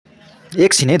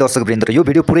एकछिन है दर्शकवृन्द, यो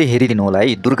भिडियो पुरै हेरिदिनु होला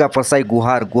है। दुर्गा परसाई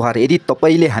गुहार गुहार, यदि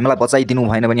तपाईँले हामीलाई बचाइदिनु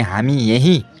भएन भने हामी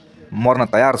यहीँ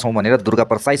मर्न तयार छौँ भनेर दुर्गा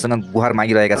परसाईसँग गुहार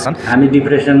मागिरहेका छन्। हामी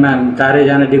डिप्रेसनमा,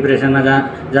 चारैजना डिप्रेसनमा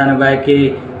जानु बाहेक केही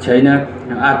छैन।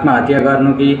 आत्महत्या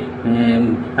गर्नु कि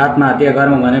आत्महत्या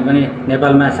गरौँ भने पनि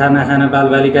नेपालमा साना साना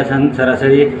बालबालिका छन्,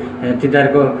 छोराछोरी,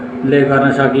 तिनीहरूकोले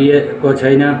गर्न सकिएको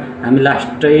छैन। हामी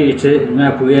लास्टै स्टेजमा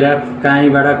पुगेर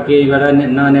कहीँबाट केहीबाट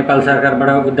न नेपाल सरकारबाट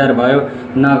उद्धार भयो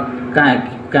न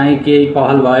कहीँ केही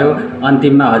पहल भयो।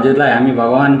 अन्तिममा हजुरलाई हामी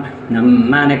भगवान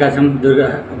मानेका छौँ।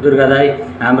 दुर्गा दाई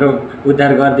हाम्रो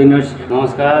उद्धार गरिदिनुहोस्।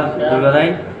 नमस्कार दुर्गा दाई,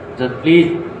 प्लिज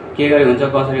के गरी हुन्छ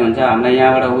कसरी हुन्छ हामीलाई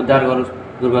यहाँबाट उद्धार गर्नुहोस्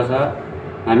दुर्गा सर।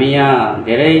 हामी यहाँ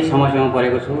धेरै समस्यामा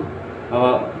परेको छु। अब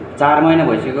 4 महिना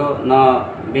भइसक्यो, न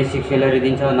बेसिक सेलेरी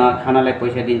दिन्छ न खानालाई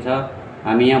पैसा दिन्छ।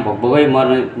 हामी यहाँ भोकभोकै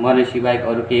मर्ने सिवाय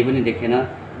अरू केही पनि देखेन।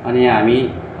 अनि यहाँ हामी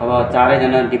अब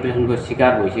चारैजना डिप्रेसनको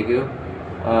शिकार भइसक्यो।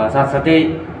 साथसाथै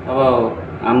अब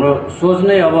हाम्रो सोच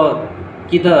नै अब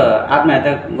कि त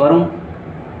आत्महत्या गरौँ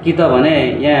कि त भने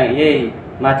यहाँ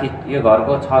यही माथि यो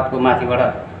घरको छतको माथिबाट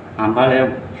हामफाले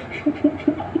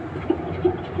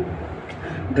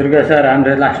दुर्गा सर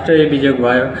हाम्रो लास्टै बिजोग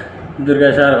भयो। दुर्गा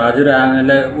सर हजुर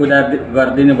हामीलाई उद्धार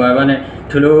गरिदिनु भयो भने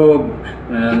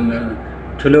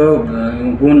ठुलो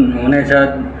गुण हुनेछ।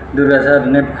 दुर्गा सर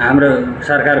हाम्रो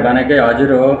सरकार भनेकै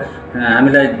हजुर हो।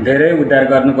 हामीलाई धेरै उद्धार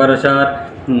गर्नु पर्यो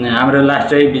सर। हाम्रो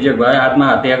लास्टै बिजोग भयो।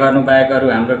 आत्महत्या गर्नु बाहेक अरू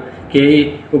हाम्रो केही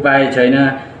उपाय छैन।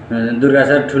 दुर्गा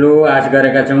सर ठुलो आश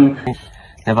गरेका छौँ।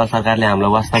 नेपाल सरकारले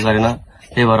हामीलाई वास्ता गरेन,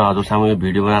 त्यही भएर हजुरसम्म यो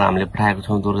भिडियो बनाएर हामीले पठाएको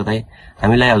छौँ। दुर्गा दाई,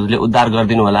 हामीलाई हजुरले उद्धार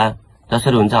गरिदिनु होला,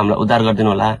 जसरी हुन्छ हामीलाई उद्धार गरिदिनु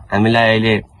होला। हामीलाई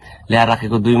अहिले ल्याएर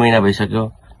राखेको 2 महिना भइसक्यो।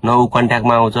 न ऊ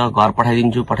कन्ट्याक्टमा आउँछ, घर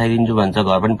पठाइदिन्छु भन्छ,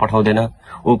 घर पनि पठाउँदैन।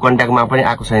 ऊ कन्ट्याक्टमा पनि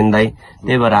आएको छैन दाई।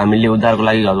 त्यही भएर हामीले उद्धारको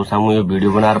लागि हजुरसम्म यो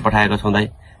भिडियो बनाएर पठाएको छौँ दाई।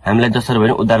 हामीलाई जसरी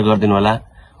भयो उद्धार गरिदिनु होला।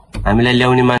 हामीलाई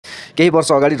ल्याउने केही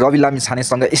वर्ष अगाडि रवि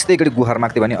लामिछानेसँग यस्तै गरी गुहार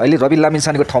माग्थे भने अहिले रवि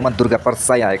लामिछानेको ठाउँमा दुर्गा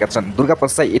परसाई आएका छन्। दुर्गा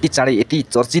परसाई यति चाँडै यति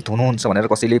चर्चित हुनुहुन्छ भनेर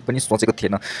कसैले पनि सोचेको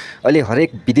थिएन। अहिले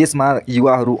हरेक विदेशमा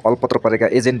युवाहरू अल्पत्र परेका,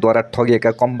 एजेन्टद्वारा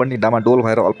ठगिएका, कम्पनी डामाडोल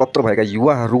भएर अल्पत्र भएका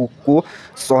युवाहरूको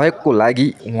सहयोगको लागि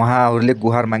उहाँहरूले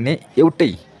गुहार माग्ने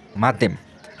एउटै माध्यम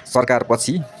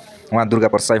सरकारपछि उहाँ दुर्गा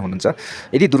परसाई हुनुहुन्छ।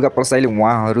 यदि दुर्गा परसाईले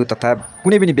उहाँहरू तथा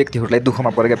कुनै पनि व्यक्तिहरूलाई, दुःखमा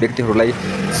परेका व्यक्तिहरूलाई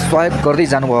सहयोग गर्दै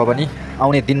जानुभयो भने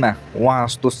आउने दिनमा उहाँ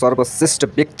जस्तो सर्वश्रेष्ठ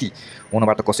व्यक्ति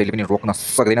हुनबाट कसैले पनि रोक्न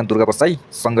सक्दैन। दुर्गा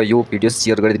परसाईसँग यो भिडियो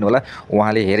सेयर गरिदिनु होला।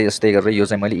 उहाँले हेरे जस्तै गरेर यो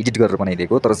चाहिँ मैले एडिट गरेर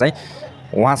बनाइदिएको, तर चाहिँ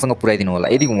उहाँसँग पुर्याइदिनु होला।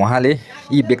 यदि उहाँले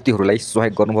यी व्यक्तिहरूलाई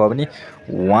सहयोग गर्नुभयो भने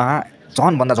उहाँ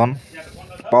झनभन्दा झन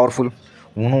पावरफुल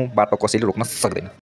हुनुबाट कसैले रोक्न सक्दैन।